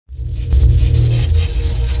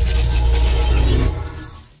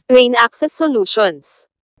Rain Access Solutions.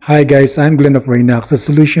 Hi guys, I'm Glenn of Rain Access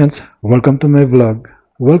Solutions. Welcome to my vlog.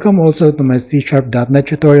 Welcome also to my C#.NET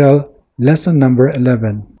tutorial, lesson number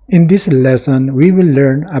 11. In this lesson, we will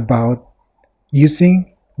learn about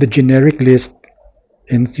using the generic list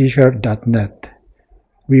in C#.NET.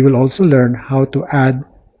 We will also learn how to add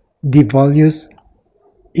the values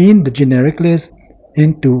in the generic list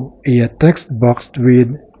into a text box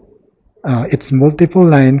with its multiple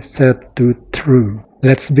lines set to true.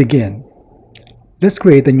 Let's begin. Let's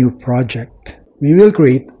create a new project. We will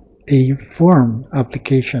create a form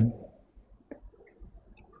application.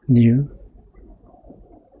 New.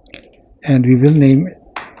 And we will name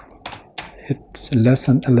it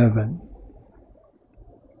lesson 11.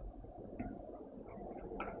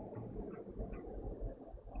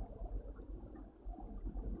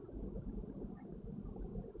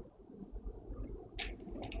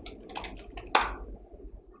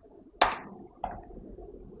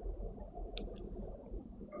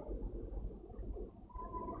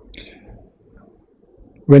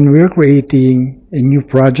 When we're creating a new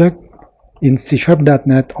project in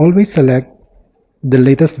C#.NET, always select the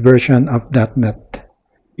latest version of .NET.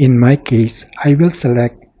 In my case, I will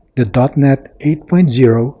select the .NET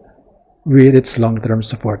 8.0 with its long-term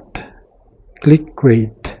support. Click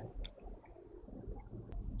Create.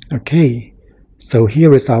 Okay, so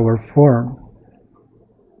here is our form.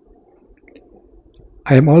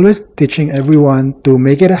 I am always teaching everyone to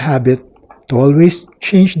make it a habit to always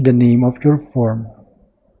change the name of your form,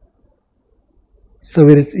 so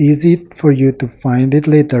it is easy for you to find it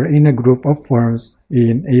later in a group of forms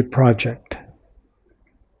in a project.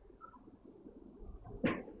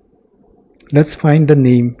 Let's find the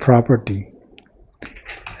name property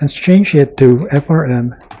and change it to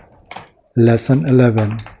FRM lesson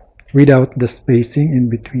 11 without the spacing in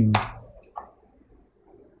between.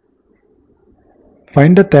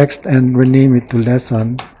 Find the text and rename it to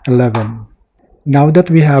lesson 11. Now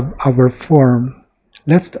that we have our form,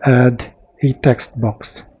 let's add a text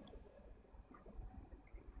box.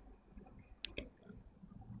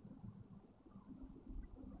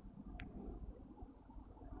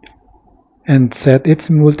 And set its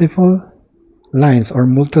multiple lines or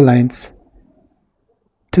multi-lines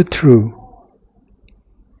to true.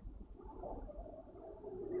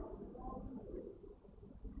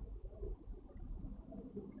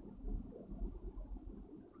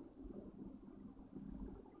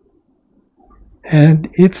 And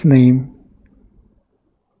its name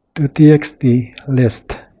to txt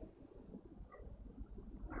list.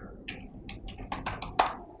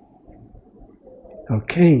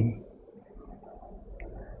 Okay.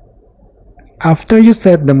 After you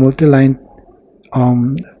set the multi-line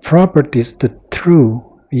properties to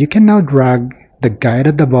true, you can now drag the guide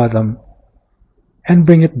at the bottom and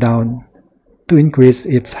bring it down to increase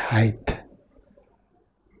its height.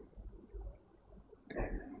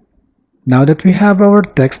 Now that we have our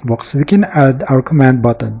text box, we can add our command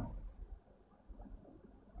button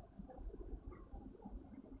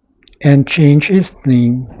and change its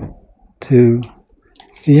name to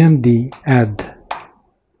cmd add.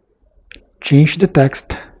 Change the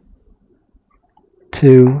text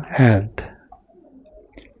to add.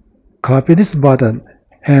 Copy this button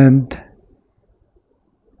and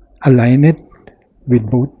align it with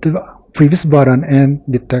both the previous button and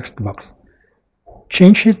the text box.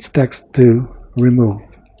 Change its text to remove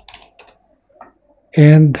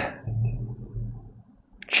and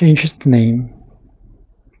change its name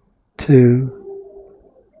to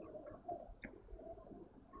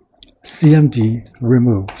cmd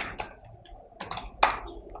remove.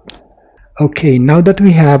 Okay, now that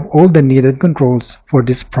we have all the needed controls for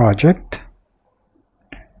this project,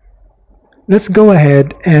 let's go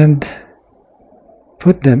ahead and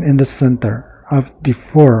put them in the center of the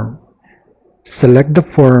form. Select the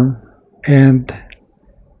form and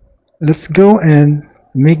let's go and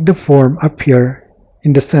make the form appear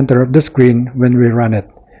in the center of the screen when we run it.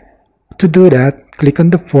 To do that, click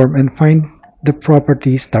on the form and find the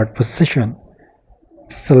property start position.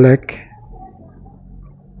 Select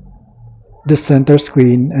the center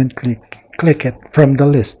screen and click it from the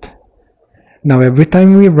list. Now every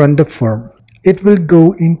time we run the form, it will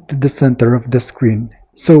go into the center of the screen.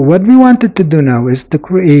 So what we wanted to do now is to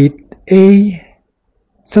create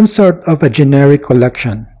some sort of a generic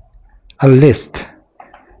collection, a list.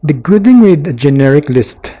 The good thing with a generic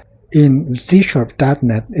list in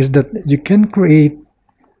C#.NET is that you can create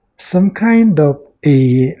some kind of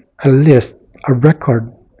a list, a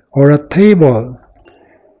record, or a table.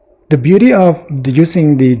 The beauty of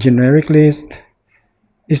using the generic list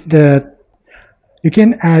is that you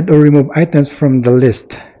can add or remove items from the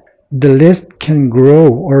list. The list can grow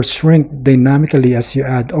or shrink dynamically as you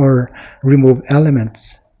add or remove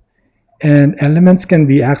elements. And elements can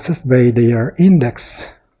be accessed by their index.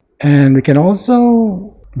 And we can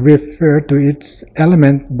also refer to its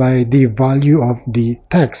element by the value of the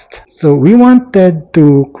text. So we wanted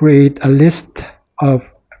to create a list of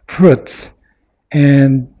fruits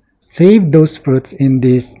and save those fruits in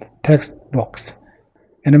this text box.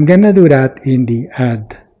 And I'm gonna do that in the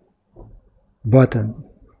add button.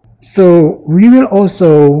 So we will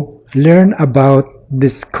also learn about the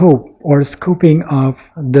scope or scoping of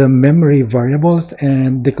the memory variables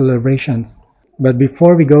and declarations. But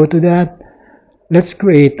before we go to that, let's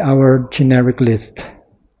create our generic list.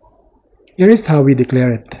 Here is how we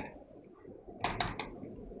declare it.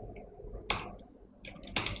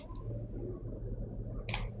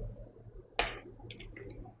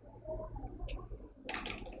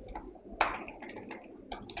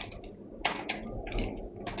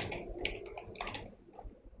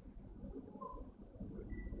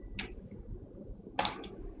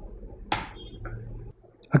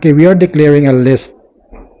 Okay, we are declaring a list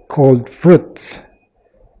called fruits.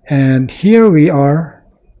 And here we are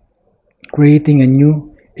creating a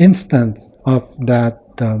new instance of that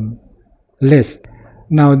list.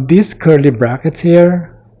 Now this curly brackets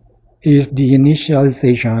here is the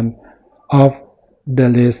initialization of the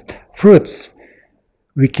list fruits.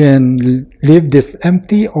 We can leave this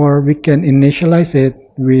empty or we can initialize it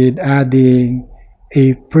with adding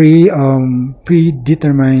a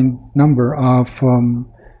predetermined number of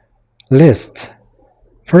lists.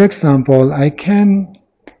 For example, I can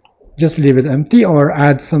just leave it empty or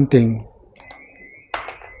add something.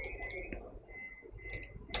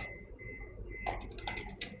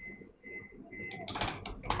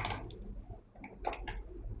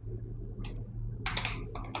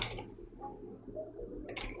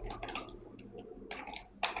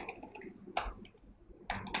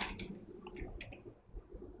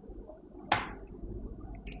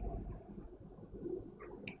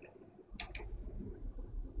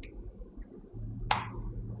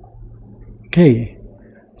 Okay,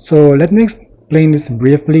 so let me explain this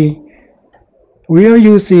briefly. We are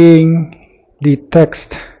using the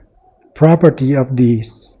text property of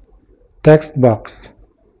this text box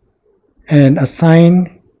and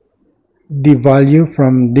assign the value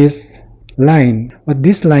from this line. What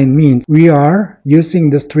this line means, we are using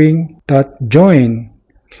the string.join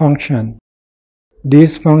function.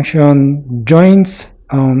 This function joins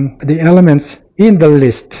the elements in the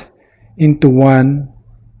list into one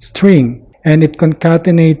string, and it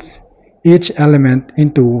concatenates each element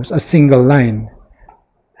into a single line.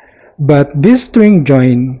 But this string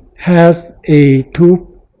join has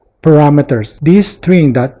two parameters. This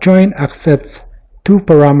string.join accepts two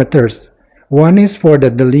parameters. One is for the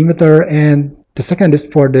delimiter and the second is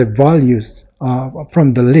for the values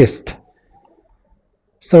from the list.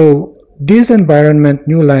 So this environment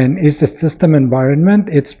new line is a system environment.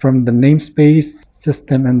 It's from the namespace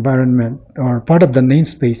system environment or part of the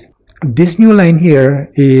namespace. This new line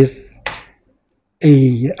here is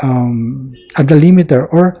a delimiter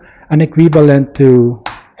or an equivalent to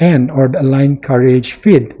N or the line carriage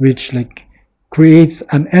feed, which creates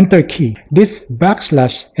an enter key. This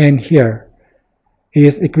 \n here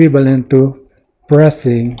is equivalent to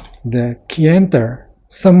pressing the key enter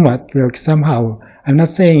somewhat or somehow. I'm not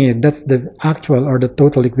saying it that's the actual or the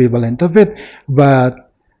total equivalent of it,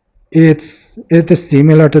 but it is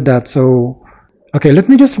similar to that. So okay, let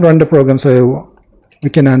me just run the program so we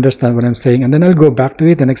can understand what I'm saying, and then I'll go back to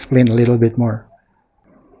it and explain a little bit more.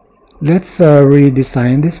 Let's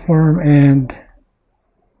redesign this form and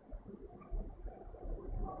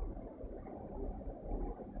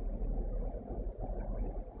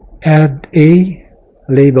add a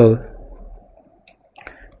label.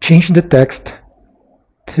 Change the text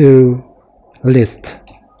to list,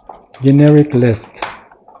 generic list.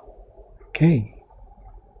 Okay.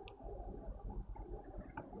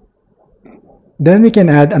 Then we can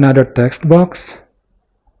add another text box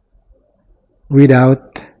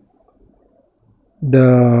without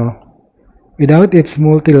its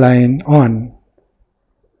multi-line on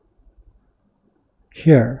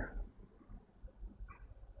here.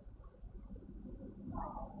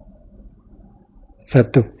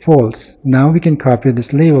 Set to false. Now we can copy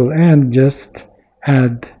this label and just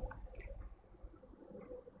add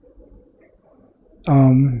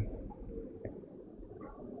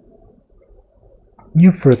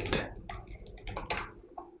new fruit.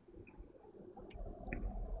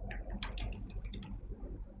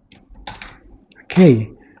 Okay,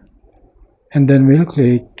 and then we'll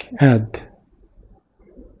click add,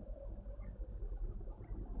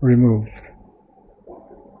 remove.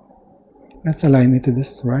 Let's align it to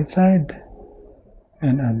this right side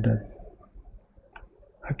and add that.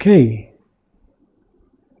 Okay,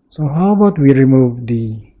 so how about we remove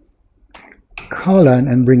the colon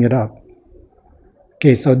and bring it up?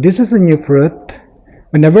 Okay, so this is a new fruit.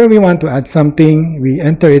 Whenever we want to add something, we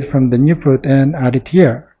enter it from the new fruit and add it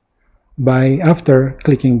here after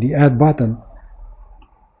clicking the add button.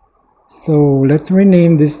 So let's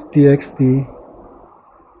rename this this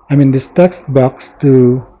text box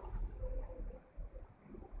to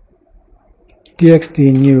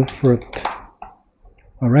txt new fruit.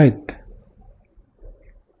 All right.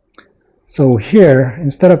 So here,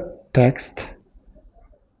 instead of text,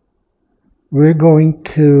 we're going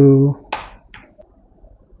to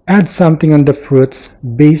add something on the fruits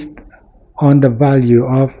based on the value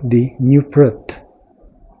of the new fruit.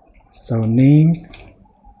 So names,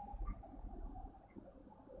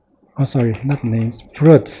 oh sorry, not names,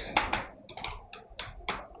 fruits,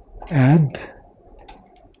 add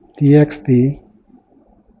txt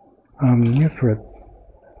new fruit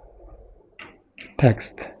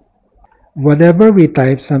text. Whatever we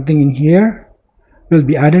type something in here will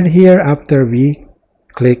be added here after we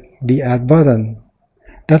click the add button.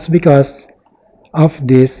 That's because of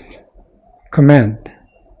this command.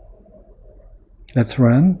 Let's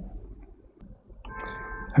run.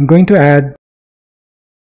 I'm going to add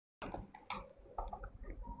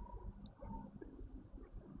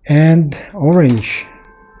and orange.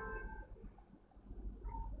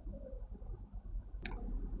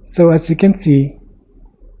 So as you can see,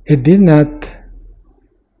 it did not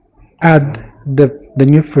add the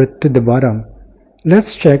new fruit to the bottom.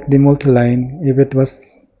 Let's check the multi-line if it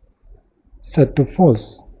was set to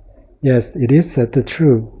false. Yes, it is set to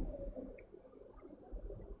true.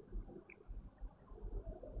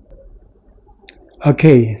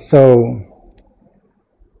 Okay, so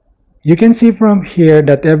you can see from here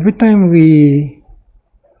that every time we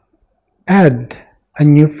add a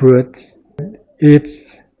new fruit,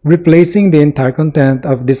 it's replacing the entire content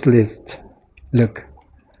of this list. Look,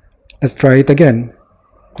 let's try it again.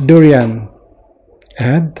 Durian,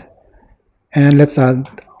 add, and let's add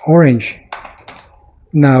orange.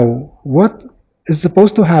 Now, what is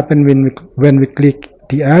supposed to happen when we click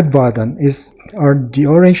the add button is, or the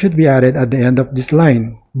orange should be added at the end of this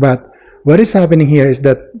line. But what is happening here is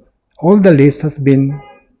that all the list has been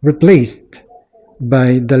replaced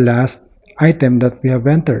by the last item that we have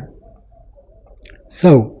entered.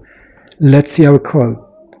 So let's see our code.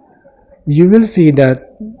 You will see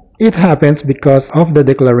that it happens because of the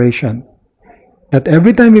declaration. That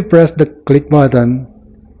every time we press the click button,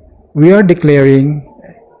 we are declaring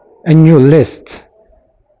a new list.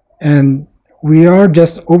 And we are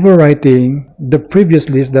just overwriting the previous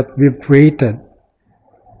list that we've created.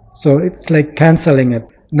 So it's like canceling it.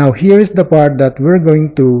 Now here is the part that we're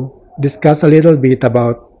going to discuss a little bit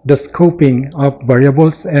about the scoping of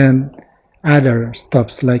variables and other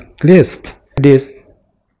stuffs like list. This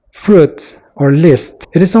fruit or list,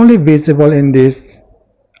 it is only visible in this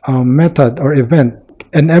method or event,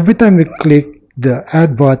 and every time we click the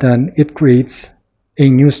add button, it creates a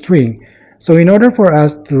new string. So in order for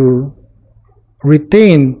us to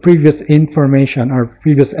retain previous information or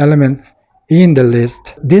previous elements in the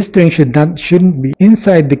list, this string shouldn't be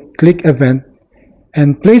inside the click event,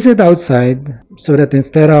 and place it outside, so that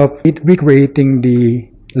instead of it recreating the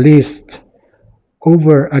list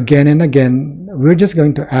over again and again, we're just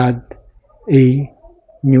going to add a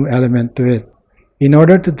new element to it. In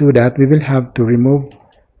order to do that, we will have to remove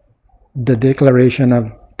the declaration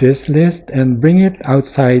of this list and bring it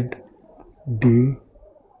outside the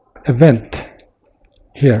event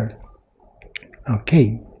here.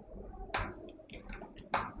 Okay.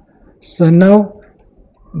 So now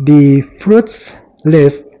the fruits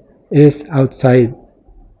list is outside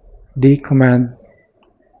the command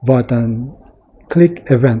button click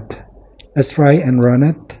event. Let's try and run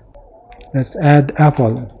it. Let's add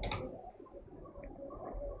apple.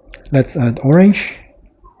 Let's add orange.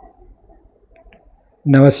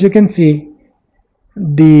 Now as you can see,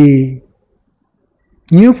 the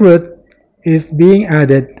new fruit is being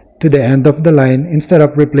added to the end of the line instead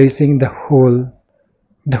of replacing the whole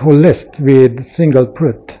list with single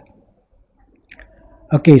fruit.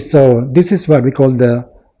 Okay, so this is what we call the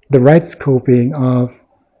right scoping of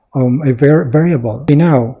a variable. Okay,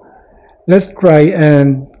 now let's try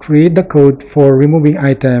and create the code for removing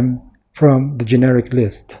item from the generic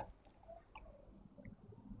list.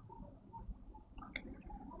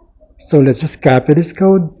 So let's just copy this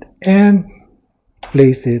code and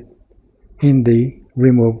place it in the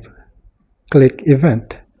remove click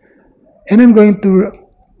event. And I'm going to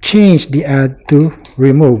change the add to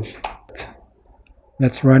remove.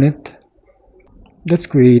 Let's run it. let's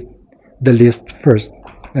create the list first.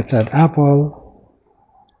 Let's add apple,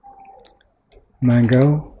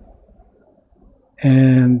 mango,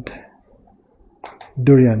 and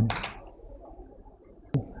durian.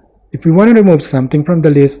 If we want to remove something from the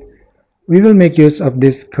list, we will make use of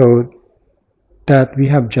this code that we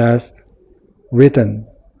have just written.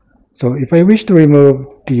 So if I wish to remove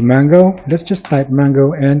the mango, let's just type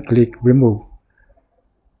mango and click remove.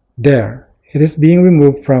 There, it is being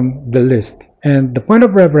removed from the list. And the point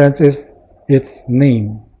of reference is its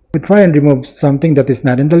name. If we try and remove something that is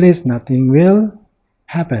not in the list, nothing will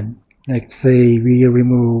happen. Like say we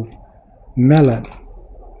remove melon.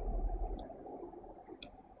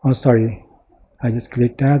 Oh, sorry, I just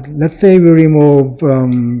clicked that. Let's say we remove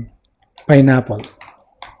pineapple.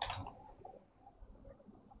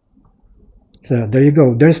 So there you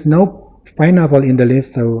go. There's no pineapple in the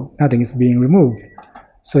list, so nothing is being removed.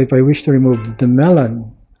 So if I wish to remove the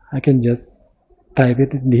melon, I can just type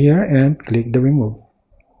it in here and click the remove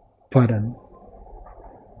button.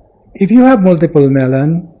 If you have multiple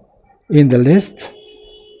melon in the list,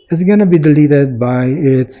 it's going to be deleted by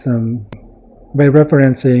its by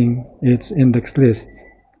referencing its index list.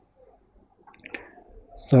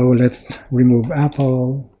 So let's remove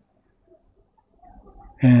apple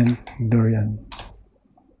and durian.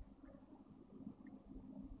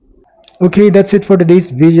 Okay, that's it for today's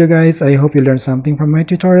video, guys. I hope you learned something from my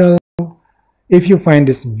tutorial. If you find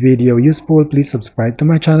this video useful, please subscribe to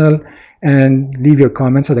my channel and leave your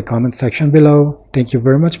comments at the comment section below. Thank you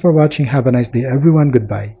very much for watching. Have a nice day, everyone.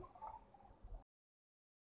 Goodbye.